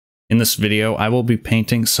In this video, I will be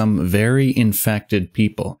painting some very infected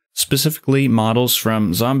people, specifically models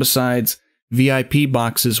from Zombicide's V.I.P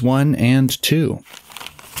boxes 1 and 2.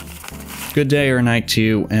 Good day or night to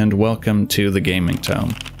you, and welcome to the Gaming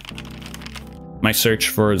Tome. My search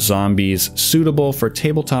for zombies suitable for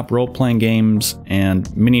tabletop role-playing games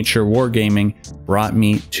and miniature wargaming brought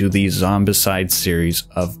me to the Zombicide series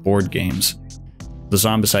of board games. The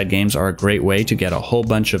Zombicide games are a great way to get a whole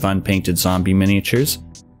bunch of unpainted zombie miniatures.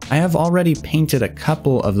 I have already painted a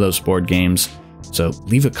couple of those board games, so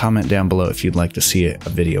leave a comment down below if you'd like to see a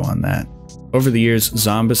video on that. Over the years,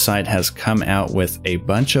 Zombicide has come out with a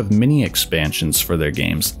bunch of mini expansions for their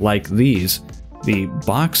games, like these, the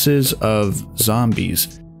Boxes of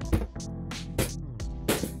Zombies.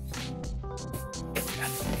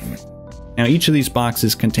 Now, each of these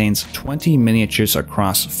boxes contains 20 miniatures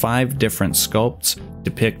across 5 different sculpts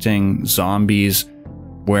depicting zombies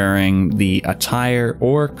wearing the attire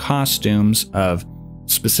or costumes of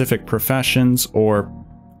specific professions or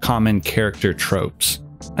common character tropes.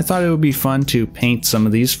 I thought it would be fun to paint some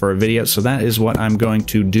of these for a video, so that is what I'm going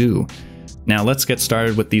to do. Now let's get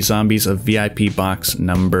started with the zombies of V.I.P box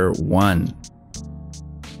number 1.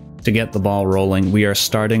 To get the ball rolling, we are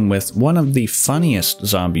starting with one of the funniest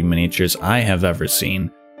zombie miniatures I have ever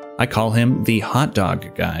seen. I call him the hot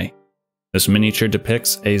dog guy. This miniature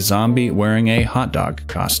depicts a zombie wearing a hot dog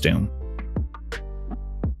costume.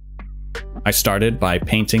 I started by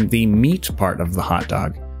painting the meat part of the hot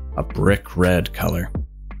dog, a brick red color.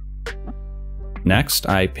 Next,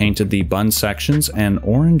 I painted the bun sections an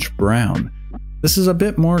orange brown. This is a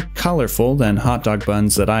bit more colorful than hot dog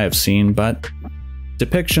buns that I have seen, but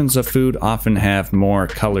depictions of food often have more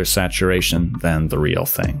color saturation than the real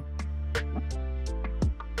thing.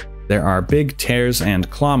 There are big tears and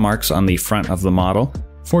claw marks on the front of the model.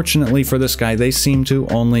 Fortunately for this guy, they seem to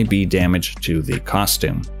only be damage to the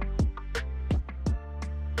costume.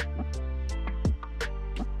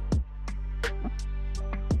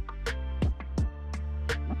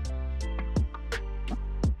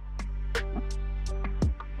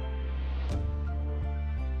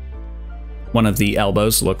 One of the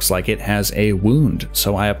elbows looks like it has a wound,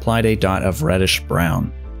 so I applied a dot of reddish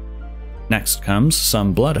brown. Next comes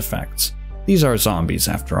some blood effects. These are zombies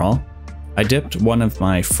after all. I dipped one of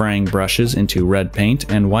my fraying brushes into red paint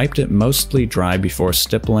and wiped it mostly dry before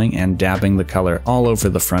stippling and dabbing the color all over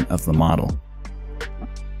the front of the model.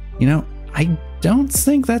 You know, I don't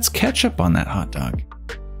think that's ketchup on that hot dog.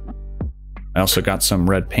 I also got some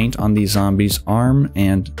red paint on the zombie's arm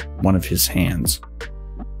and one of his hands.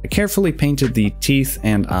 I carefully painted the teeth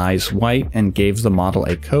and eyes white and gave the model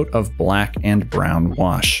a coat of black and brown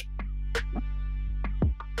wash.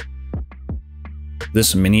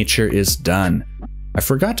 This miniature is done. I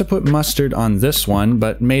forgot to put mustard on this one,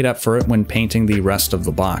 but made up for it when painting the rest of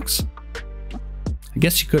the box. I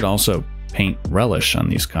guess you could also paint relish on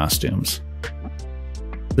these costumes.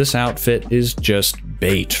 This outfit is just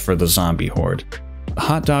bait for the zombie horde. The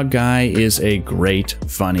hot dog guy is a great,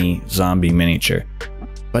 funny zombie miniature,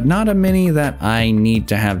 but not a mini that I need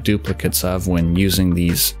to have duplicates of when using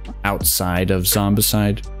these outside of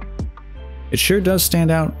Zombicide. It sure does stand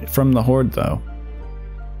out from the horde though.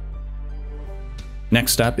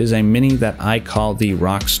 Next up is a mini that I call the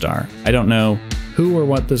rock star. I don't know who or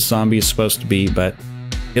what this zombie is supposed to be, but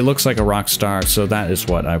it looks like a rock star, so that is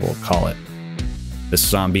what I will call it. This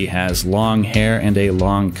zombie has long hair and a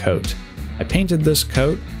long coat. I painted this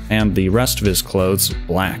coat and the rest of his clothes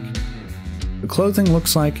black. The clothing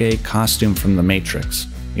looks like a costume from The Matrix.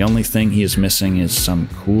 The only thing he is missing is some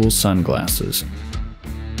cool sunglasses.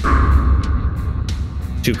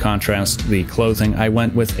 To contrast the clothing, I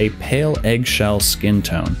went with a pale eggshell skin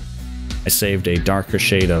tone. I saved a darker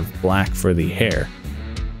shade of black for the hair.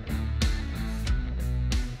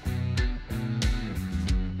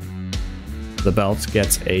 The belt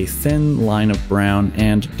gets a thin line of brown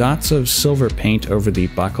and dots of silver paint over the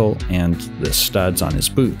buckle and the studs on his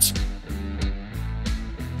boots.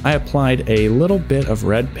 I applied a little bit of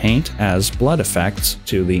red paint as blood effects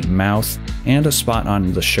to the mouth and a spot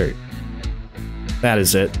on the shirt. That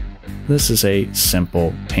is it. This is a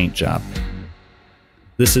simple paint job.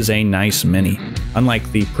 This is a nice mini.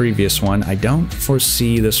 Unlike the previous one, I don't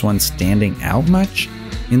foresee this one standing out much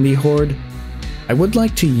in the horde. I would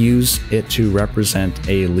like to use it to represent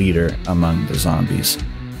a leader among the zombies.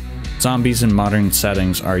 Zombies in modern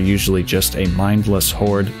settings are usually just a mindless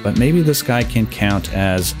horde, but maybe this guy can count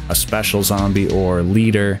as a special zombie or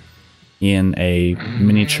leader in a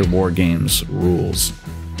miniature war game's rules.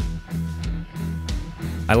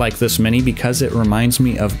 I like this mini because it reminds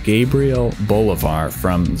me of Gabriel Bolivar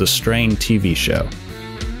from the Strain TV show.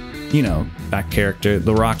 You know, That character,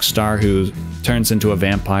 the rock star who turns into a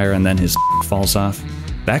vampire and then his falls off.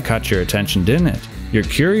 That caught your attention, didn't it? You're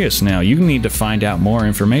curious now. You need to find out more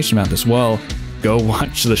information about this. Well, go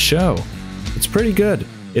watch the show. It's pretty good.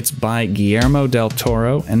 It's by Guillermo del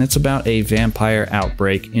Toro, and it's about a vampire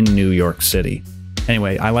outbreak in New York City.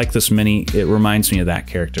 Anyway, I like this mini. It reminds me of that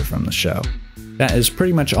character from the show. That is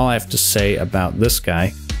pretty much all I have to say about this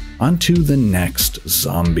guy. On to the next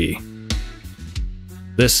zombie.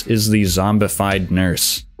 This is the zombified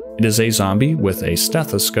nurse. It is a zombie with a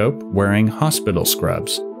stethoscope wearing hospital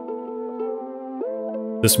scrubs.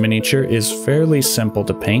 This miniature is fairly simple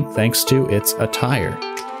to paint thanks to its attire.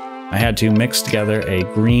 I had to mix together a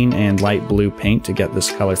green and light blue paint to get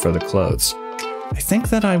this color for the clothes. I think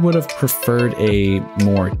that I would have preferred a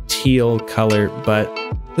more teal color, but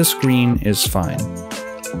this green is fine.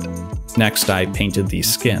 Next, I painted the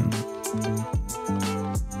skin.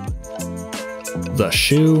 The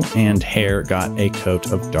shoe and hair got a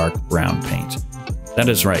coat of dark brown paint. That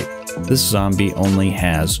is right, this zombie only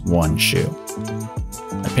has one shoe.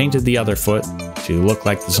 I painted the other foot to look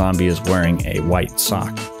like the zombie is wearing a white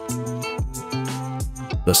sock.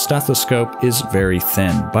 The stethoscope is very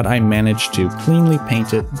thin, but I managed to cleanly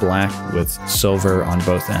paint it black with silver on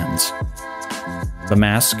both ends. The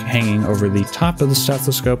mask hanging over the top of the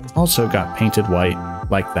stethoscope also got painted white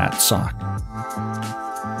like that sock.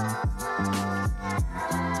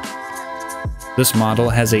 This model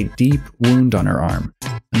has a deep wound on her arm.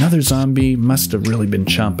 Another zombie must have really been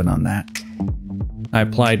chomping on that. I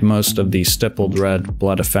applied most of the stippled red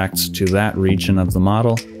blood effects to that region of the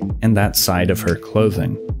model and that side of her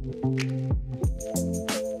clothing.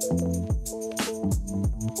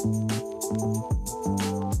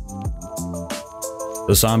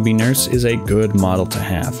 The zombie nurse is a good model to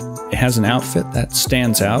have. It has an outfit that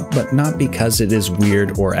stands out, but not because it is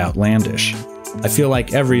weird or outlandish. I feel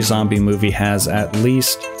like every zombie movie has at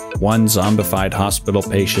least one zombified hospital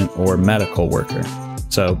patient or medical worker,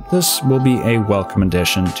 so this will be a welcome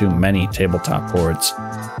addition to many tabletop hordes.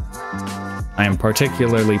 I am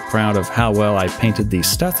particularly proud of how well I painted the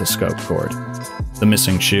stethoscope cord. The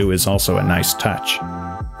missing shoe is also a nice touch.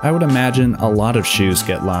 I would imagine a lot of shoes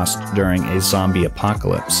get lost during a zombie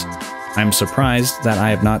apocalypse. I'm surprised that I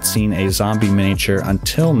have not seen a zombie miniature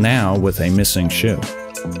until now with a missing shoe.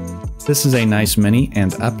 This is a nice mini,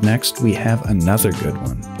 and up next we have another good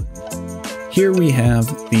one. Here we have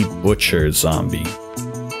the Butcher Zombie.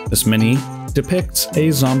 This mini depicts a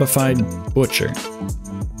zombified butcher.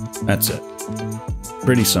 That's it.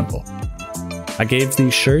 Pretty simple. I gave the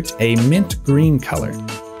shirt a mint green color.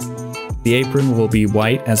 The apron will be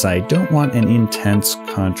white as I don't want an intense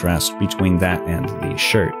contrast between that and the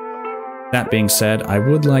shirt. That being said, I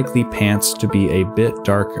would like the pants to be a bit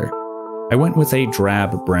darker. I went with a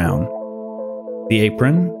drab brown. The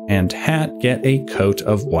apron and hat get a coat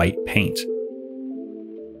of white paint.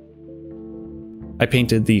 I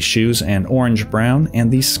painted the shoes an orange brown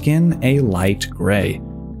and the skin a light gray.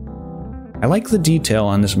 I like the detail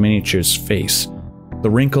on this miniature's face. The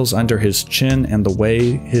wrinkles under his chin and the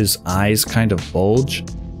way his eyes kind of bulge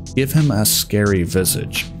give him a scary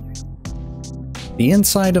visage. The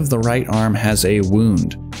inside of the right arm has a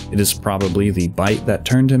wound. It is probably the bite that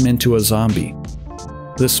turned him into a zombie.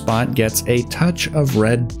 This spot gets a touch of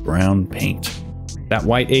red-brown paint. That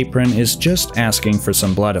white apron is just asking for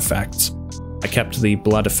some blood effects. I kept the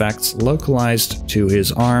blood effects localized to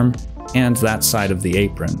his arm and that side of the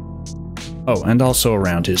apron. Oh, and also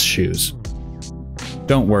around his shoes.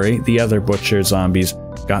 Don't worry, the other butcher zombies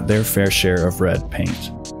got their fair share of red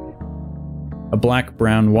paint. A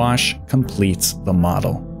black-brown wash completes the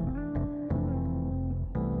model.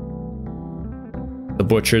 The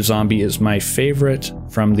butcher zombie is my favorite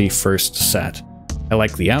from the first set. I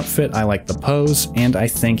like the outfit, I like the pose, and I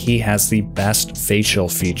think he has the best facial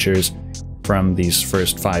features from these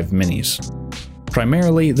first 5 minis.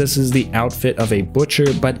 Primarily, this is the outfit of a butcher,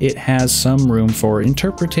 but it has some room for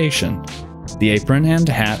interpretation. The apron and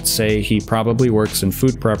hat say he probably works in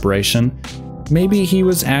food preparation. Maybe he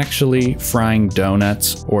was actually frying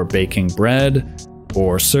donuts, or baking bread,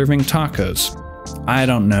 or serving tacos. I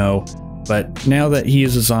don't know, but now that he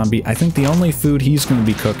is a zombie, I think the only food he's going to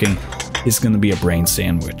be cooking is going to be a brain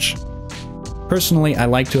sandwich. Personally, I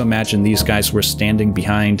like to imagine these guys were standing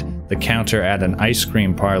behind the counter at an ice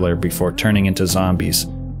cream parlor before turning into zombies.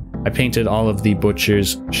 I painted all of the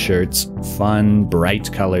butcher's shirts fun,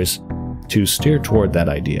 bright colors to steer toward that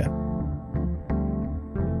idea.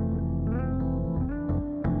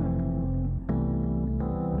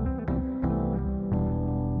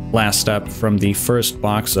 Last up from the first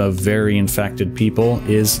box of very infected people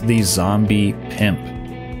is the zombie-pimp.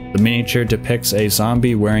 The miniature depicts a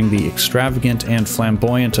zombie wearing the extravagant and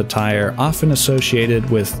flamboyant attire often associated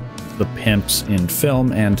with the pimps in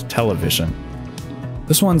film and television.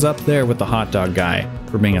 This one's up there with the hot dog guy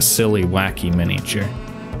for being a silly, wacky miniature.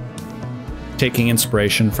 Taking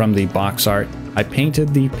inspiration from the box art, I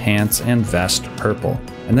painted the pants and vest purple,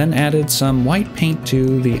 and then added some white paint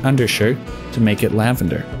to the undershirt to make it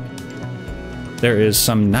lavender. There is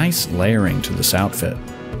some nice layering to this outfit.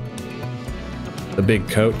 The big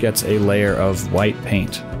coat gets a layer of white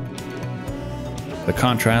paint. The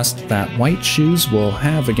contrast that white shoes will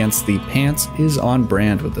have against the pants is on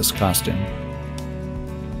brand with this costume.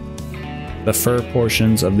 The fur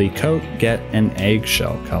portions of the coat get an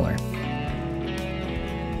eggshell color.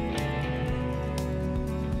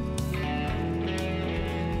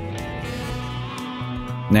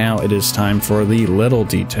 Now it is time for the little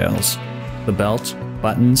details. The belt,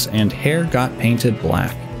 buttons, and hair got painted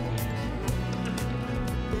black.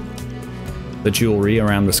 The jewelry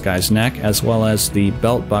around this guy's neck, as well as the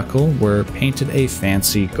belt buckle, were painted a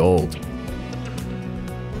fancy gold.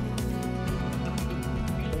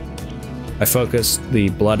 I focused the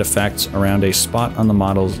blood effects around a spot on the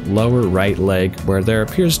model's lower right leg where there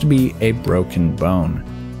appears to be a broken bone.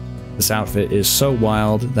 This outfit is so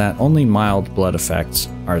wild that only mild blood effects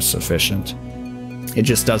are sufficient. It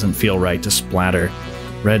just doesn't feel right to splatter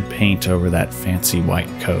red paint over that fancy white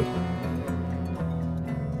coat.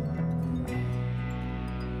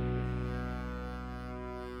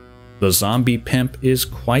 The zombie pimp is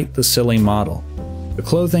quite the silly model. The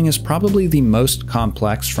clothing is probably the most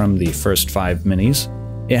complex from the first 5 minis.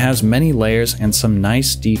 It has many layers and some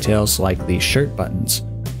nice details like the shirt buttons.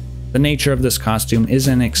 The nature of this costume is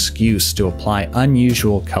an excuse to apply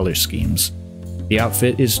unusual color schemes. The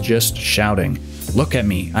outfit is just shouting, "Look at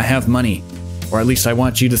me, I have money," or at least I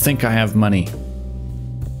want you to think I have money.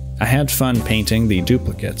 I had fun painting the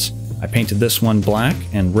duplicates. I painted this one black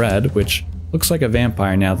and red, which looks like a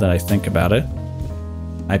vampire now that I think about it.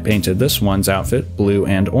 I painted this one's outfit blue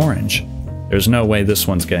and orange. There's no way this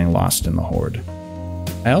one's getting lost in the horde.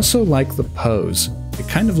 I also like the pose. It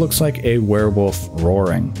kind of looks like a werewolf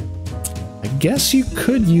roaring. I guess you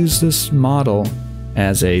could use this model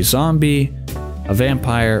as a zombie, a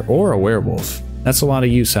vampire, or a werewolf. That's a lot of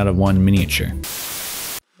use out of one miniature.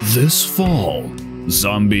 This fall,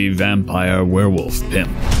 Zombie-Vampire-Werewolf-Pimp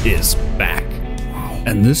is back.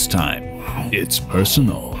 And this time, it's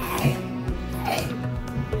personal.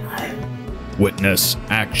 Witness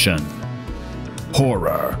action,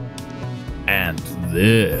 horror, and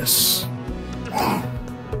this.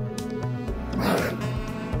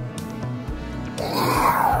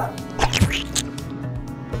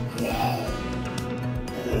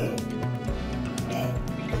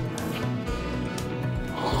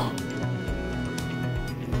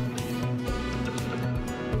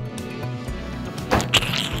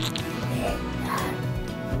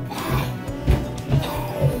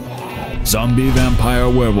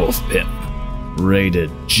 Zombie-Vampire-Werewolf-Pimp. Rated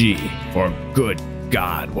G for good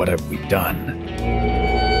God, what have we done?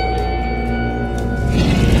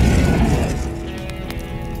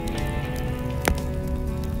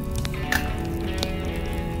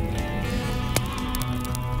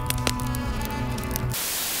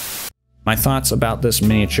 My thoughts about this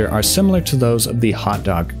miniature are similar to those of the hot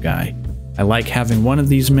dog guy. I like having one of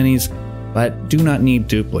these minis, but do not need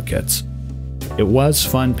duplicates. It was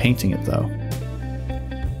fun painting it though.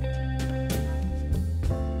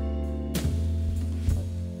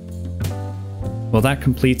 Well, that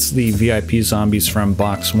completes the VIP zombies from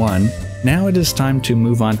box 1. Now it is time to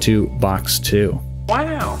move on to box 2.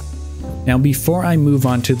 Wow! Now before I move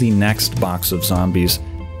on to the next box of zombies,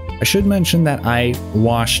 I should mention that I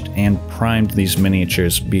washed and primed these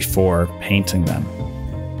miniatures before painting them.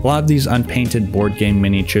 A lot of these unpainted board game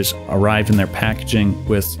miniatures arrive in their packaging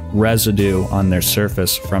with residue on their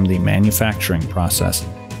surface from the manufacturing process.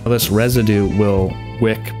 This residue will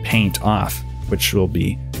wick paint off, which will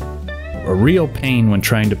be a real pain when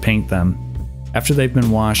trying to paint them. After they've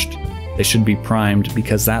been washed, they should be primed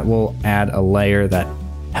because that will add a layer that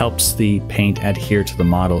helps the paint adhere to the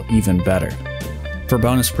model even better. For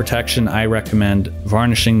bonus protection, I recommend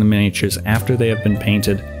varnishing the miniatures after they have been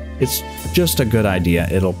painted. It's just a good idea,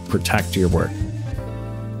 it'll protect your work.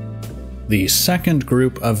 The second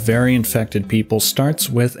group of very infected people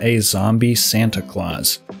starts with a zombie Santa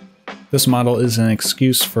Claus. This model is an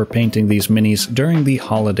excuse for painting these minis during the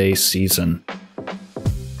holiday season.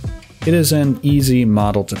 It is an easy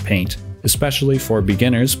model to paint, especially for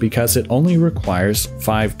beginners because it only requires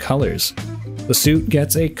 5 colors. The suit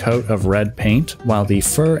gets a coat of red paint, while the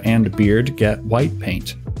fur and beard get white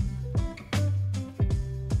paint.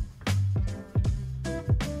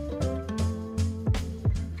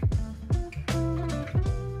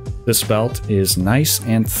 This belt is nice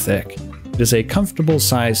and thick. It is a comfortable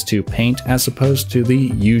size to paint as opposed to the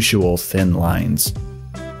usual thin lines.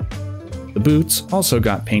 The boots also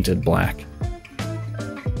got painted black.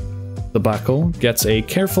 The buckle gets a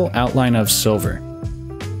careful outline of silver.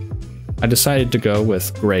 I decided to go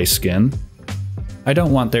with gray skin. I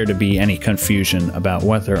don't want there to be any confusion about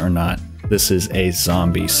whether or not this is a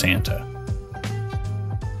zombie Santa.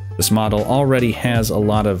 This model already has a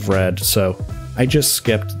lot of red, so I just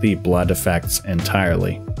skipped the blood effects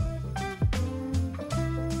entirely.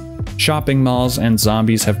 Shopping malls and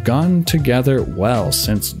zombies have gone together well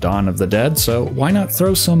since Dawn of the Dead, so why not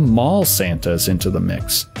throw some mall Santas into the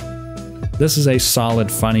mix? This is a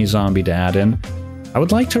solid, funny zombie to add in. I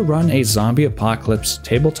would like to run a zombie apocalypse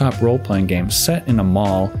tabletop role-playing game set in a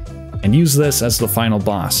mall and use this as the final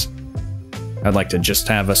boss. I'd like to just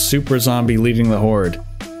have a super zombie leading the horde,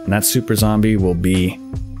 and that super zombie will be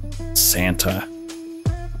Santa.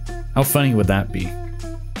 How funny would that be?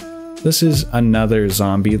 This is another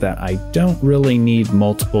zombie that I don't really need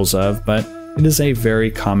multiples of, but it is a very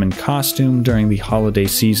common costume during the holiday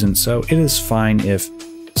season, so it is fine if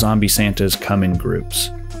zombie Santas come in groups.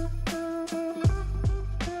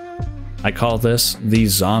 I call this the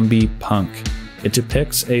Zombie Punk. It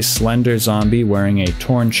depicts a slender zombie wearing a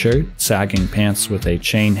torn shirt, sagging pants with a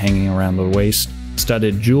chain hanging around the waist,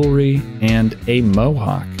 studded jewelry, and a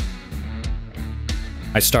mohawk.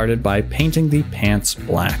 I started by painting the pants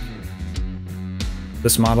black.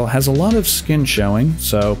 This model has a lot of skin showing,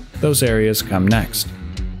 so those areas come next.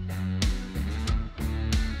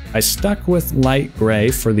 I stuck with light gray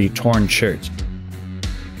for the torn shirt.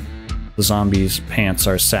 The zombie's pants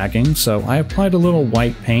are sagging, so I applied a little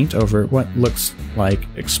white paint over what looks like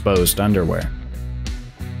exposed underwear.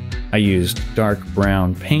 I used dark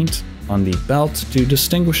brown paint on the belt to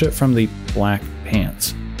distinguish it from the black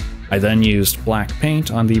pants. I then used black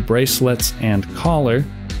paint on the bracelets and collar,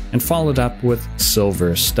 and followed up with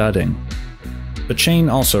silver studding. The chain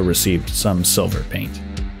also received some silver paint.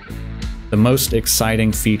 The most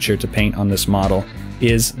exciting feature to paint on this model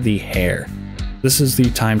is the hair. This is the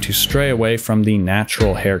time to stray away from the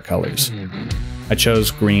natural hair colors. I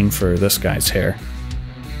chose green for this guy's hair.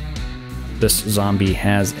 This zombie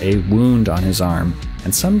has a wound on his arm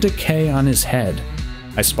and some decay on his head.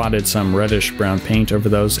 I spotted some reddish brown paint over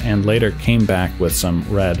those and later came back with some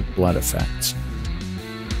red blood effects.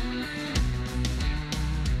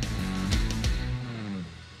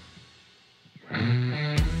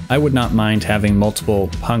 I would not mind having multiple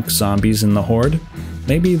punk zombies in the horde.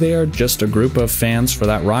 Maybe they are just a group of fans for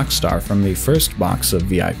that rock star from the first box of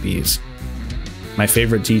V.I.Ps. My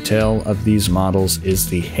favorite detail of these models is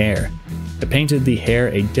the hair. I painted the hair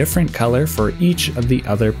a different color for each of the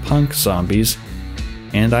other punk zombies,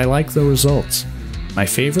 and I like the results. My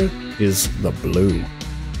favorite is the blue.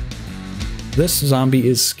 This zombie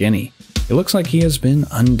is skinny. It looks like he has been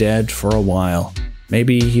undead for a while.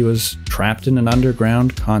 Maybe he was trapped in an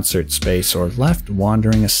underground concert space or left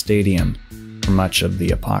wandering a stadium for much of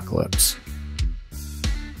the apocalypse.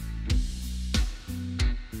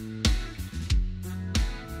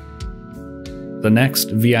 The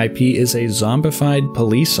next VIP is a zombified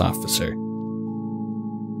police officer.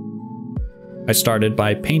 I started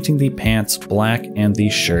by painting the pants black and the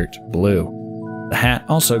shirt blue. The hat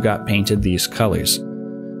also got painted these colors.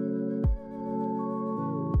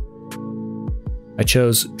 I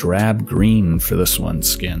chose drab green for this one's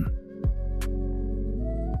skin.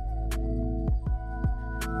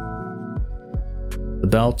 The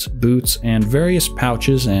belt, boots, and various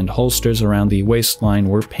pouches and holsters around the waistline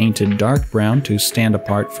were painted dark brown to stand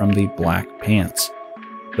apart from the black pants.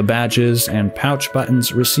 The badges and pouch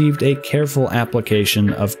buttons received a careful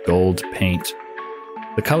application of gold paint.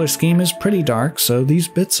 The color scheme is pretty dark, so these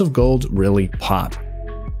bits of gold really pop.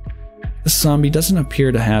 This zombie doesn't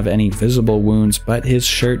appear to have any visible wounds, but his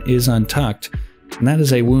shirt is untucked, and that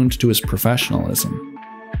is a wound to his professionalism.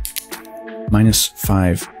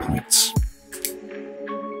 -5 points.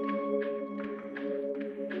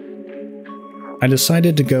 I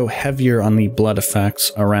decided to go heavier on the blood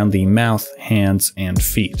effects around the mouth, hands, and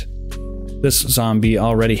feet. This zombie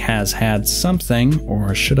already has had something,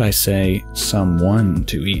 or should I say, someone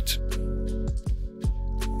to eat.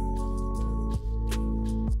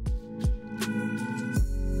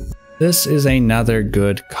 This is another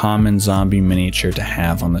good common zombie miniature to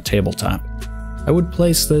have on the tabletop. I would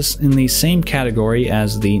place this in the same category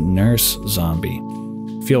as the nurse zombie.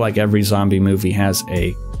 I feel like every zombie movie has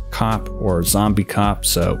a cop or zombie cop,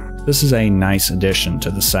 so this is a nice addition to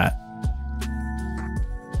the set.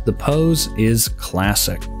 The pose is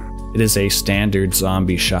classic. It is a standard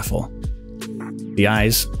zombie shuffle. The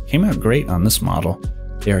eyes came out great on this model.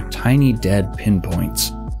 They are tiny dead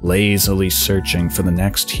pinpoints, lazily searching for the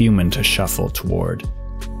next human to shuffle toward.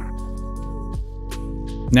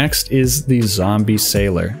 Next is the zombie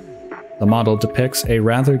sailor. The model depicts a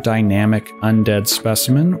rather dynamic undead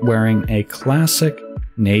specimen wearing a classic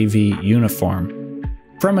navy uniform,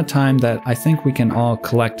 from a time that I think we can all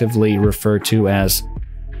collectively refer to as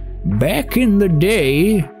back in the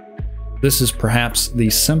day. This is perhaps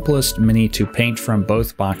the simplest mini to paint from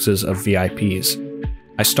both boxes of V.I.Ps.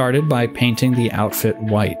 I started by painting the outfit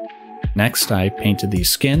white. Next, I painted the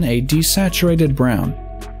skin a desaturated brown.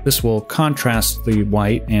 This will contrast the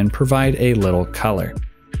white and provide a little color.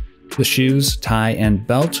 The shoes, tie, and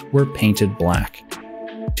belt were painted black.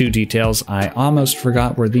 Two details I almost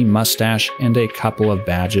forgot were the mustache and a couple of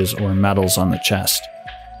badges or medals on the chest.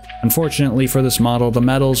 Unfortunately for this model, the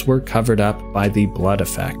medals were covered up by the blood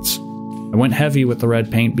effects. I went heavy with the red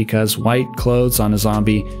paint because white clothes on a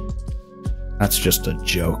zombie, that's just a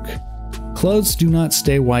joke. Clothes do not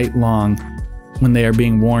stay white long when they are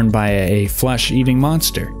being worn by a flesh-eating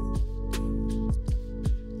monster.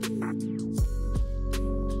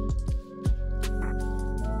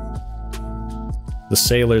 The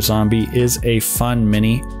sailor zombie is a fun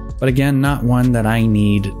mini, but again, not one that I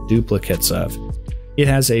need duplicates of. It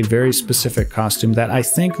has a very specific costume that I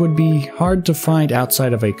think would be hard to find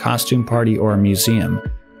outside of a costume party or a museum.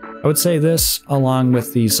 I would say this, along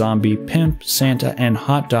with the zombie pimp, Santa, and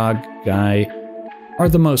hot dog guy, are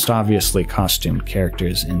the most obviously costumed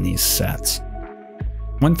characters in these sets.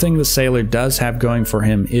 One thing the sailor does have going for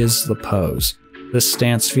him is the pose. This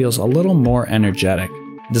stance feels a little more energetic.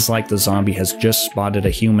 It is like the zombie has just spotted a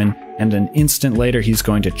human, and an instant later he's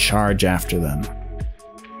going to charge after them.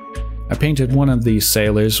 I painted one of these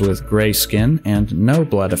sailors with gray skin and no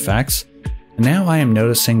blood effects, and now I am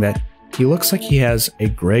noticing that he looks like he has a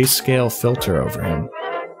grayscale filter over him.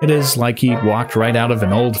 It is like he walked right out of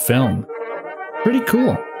an old film. Pretty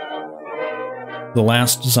cool. The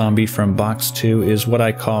last zombie from box 2 is what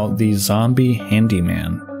I call the zombie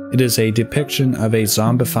handyman. It is a depiction of a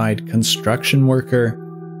zombified construction worker,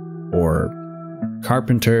 or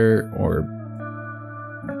carpenter, or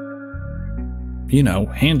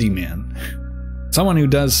handyman. Someone who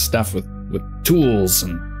does stuff with tools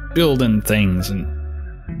and building things and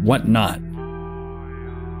whatnot.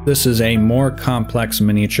 This is a more complex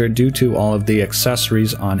miniature due to all of the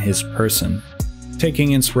accessories on his person.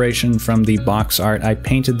 Taking inspiration from the box art, I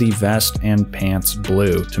painted the vest and pants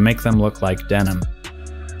blue to make them look like denim.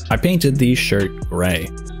 I painted the shirt gray.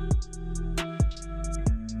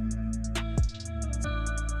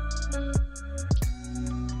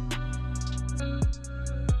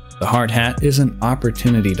 The hard hat is an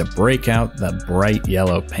opportunity to break out the bright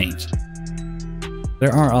yellow paint.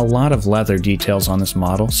 There are a lot of leather details on this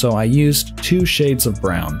model, so I used 2 shades of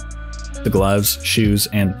brown. The gloves, shoes,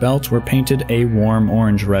 and belt were painted a warm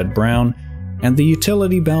orange-red brown, and the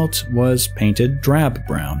utility belt was painted drab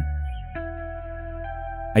brown.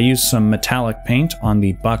 I used some metallic paint on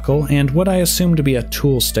the buckle and what I assume to be a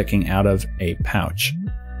tool sticking out of a pouch.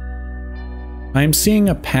 I am seeing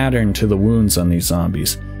a pattern to the wounds on these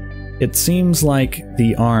zombies. It seems like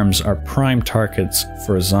the arms are prime targets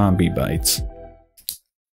for zombie bites.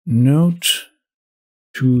 Note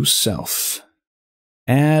to self.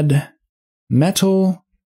 Add metal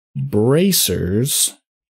bracers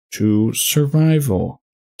to survival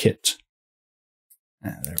kit.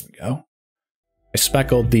 There we go. I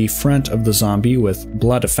speckled the front of the zombie with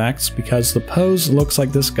blood effects because the pose looks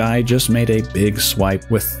like this guy just made a big swipe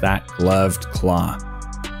with that gloved claw.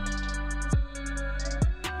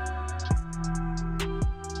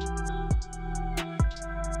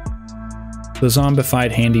 The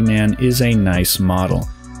zombified handyman is a nice model.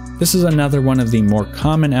 This is another one of the more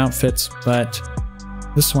common outfits, but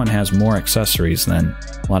this one has more accessories than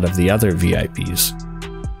a lot of the other V.I.Ps.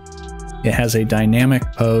 It has a dynamic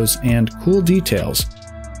pose and cool details.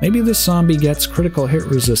 Maybe this zombie gets critical hit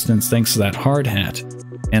resistance thanks to that hard hat,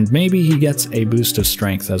 and maybe he gets a boost of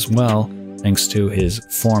strength as well thanks to his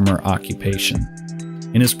former occupation.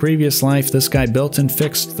 In his previous life, this guy built and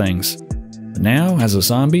fixed things, but now, as a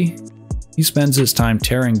zombie, he spends his time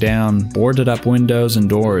tearing down boarded up windows and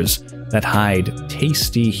doors that hide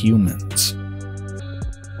tasty humans.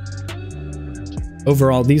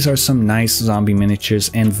 Overall, these are some nice zombie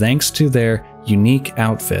miniatures, and thanks to their unique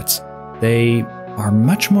outfits, they are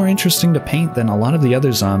much more interesting to paint than a lot of the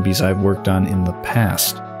other zombies I've worked on in the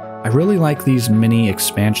past. I really like these mini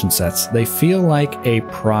expansion sets. They feel like a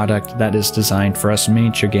product that is designed for us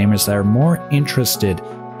miniature gamers that are more interested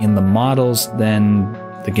in the models than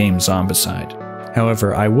the game Zombicide.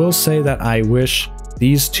 However, I will say that I wish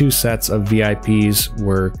these 2 sets of V.I.Ps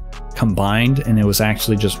were combined, and it was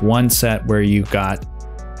actually just one set where you got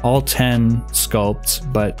all 10 sculpts,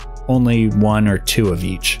 but only 1 or 2 of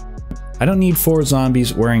each. I don't need 4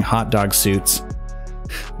 zombies wearing hot dog suits,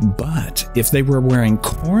 but if they were wearing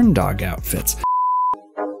corn dog outfits.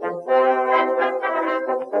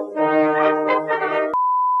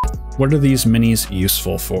 What are these minis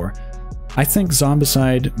useful for? I think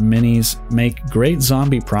Zombicide minis make great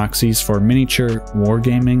zombie proxies for miniature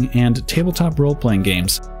wargaming and tabletop role-playing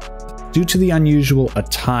games. Due to the unusual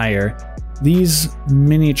attire, these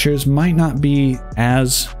miniatures might not be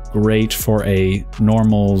as great for a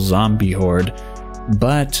normal zombie horde,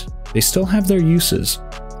 but they still have their uses.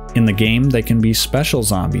 In the game, they can be special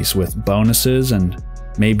zombies with bonuses and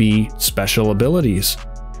maybe special abilities.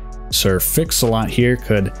 Sir Fix-a-Lot here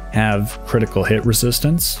could have critical hit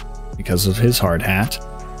resistance because of his hard hat.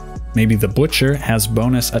 Maybe the Butcher has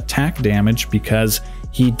bonus attack damage because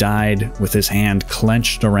he died with his hand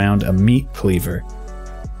clenched around a meat cleaver.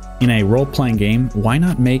 In a role-playing game, why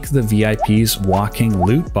not make the VIPs walking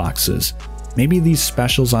loot boxes? Maybe these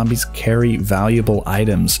special zombies carry valuable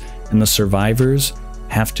items, and the survivors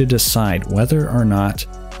have to decide whether or not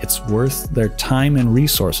it's worth their time and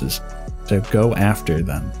resources to go after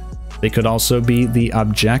them. They could also be the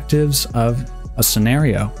objectives of a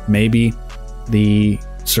scenario. Maybe the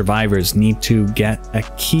survivors need to get a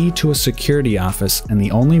key to a security office, and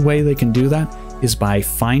the only way they can do that is by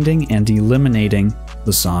finding and eliminating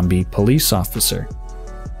the zombie police officer.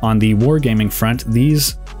 On the wargaming front,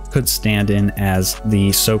 these could stand in as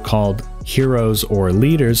the so-called heroes or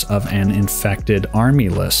leaders of an infected army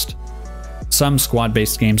list. Some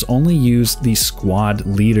squad-based games only use the squad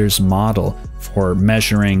leaders model for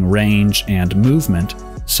measuring range and movement,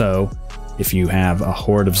 so if you have a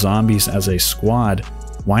horde of zombies as a squad,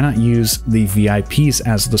 why not use the VIPs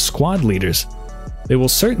as the squad leaders? They will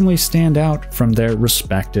certainly stand out from their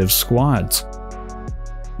respective squads.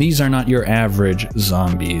 These are not your average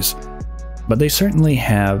zombies, but they certainly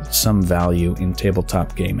have some value in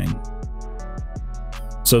tabletop gaming.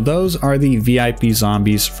 So those are the VIP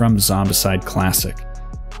zombies from Zombicide Classic.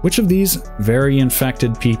 Which of these very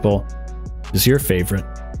infected people is your favorite?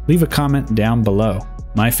 Leave a comment down below.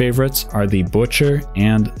 My favorites are the Butcher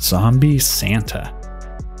and Zombie Santa.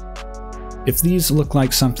 If these look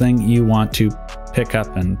like something you want to pick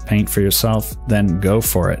up and paint for yourself, then go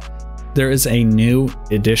for it. There is a new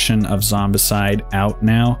edition of Zombicide out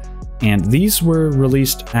now, and these were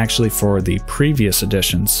released actually for the previous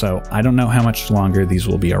edition, so I don't know how much longer these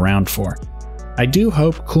will be around for. I do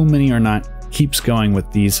hope Cool Mini or Not keeps going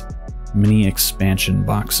with these mini expansion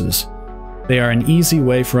boxes. They are an easy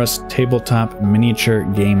way for us tabletop miniature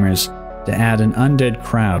gamers to add an undead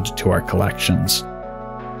crowd to our collections.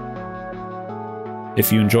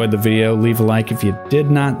 If you enjoyed the video, leave a like. If you did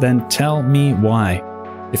not, then tell me why.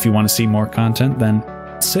 If you want to see more content, then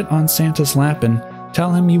sit on Santa's lap and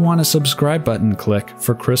tell him you want a subscribe button click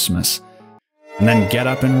for Christmas. And then get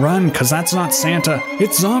up and run, because that's not Santa,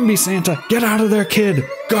 it's Zombie Santa! Get out of there, kid!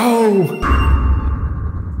 Go!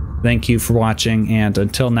 Thank you for watching, and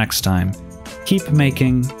until next time, keep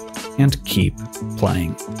making and keep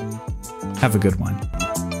playing. Have a good one.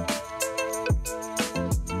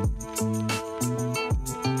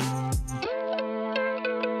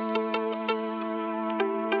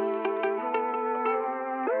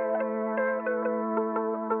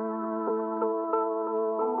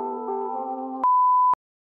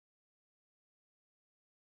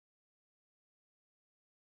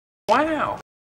 Wow.